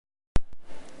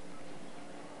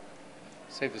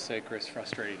Safe to say, Chris,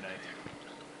 frustrating night.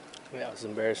 Yeah, it was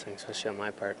embarrassing, especially on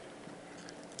my part.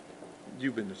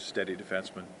 You've been a steady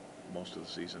defenseman most of the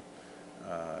season.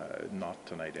 Not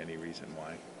tonight. Any reason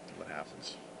why? What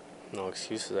happens? No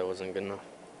excuses. I wasn't good enough.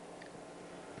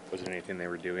 Was there anything they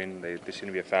were doing? They seem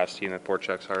to be a fast team that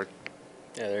forechecks hard.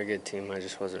 Yeah, they're a good team. I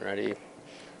just wasn't ready.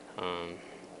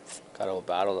 Got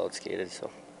out-battled, out-skated,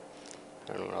 so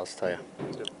I don't know what else to tell you.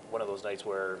 Is it one of those nights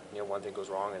where one thing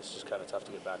goes wrong, it's just kind of tough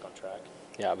to get back on track?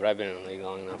 Yeah, but I've been in the league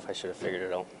long enough. I should have figured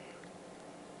it out.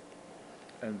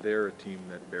 And they're a team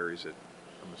that buries it.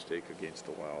 A mistake against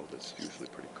the Wild that's usually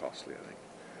pretty costly, I think.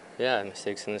 Yeah,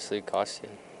 mistakes in this league cost you.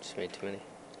 Just made too many.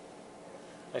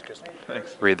 Thanks, Chris.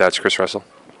 Thanks. Read that's Chris Russell.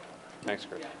 Thanks,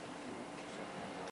 Chris.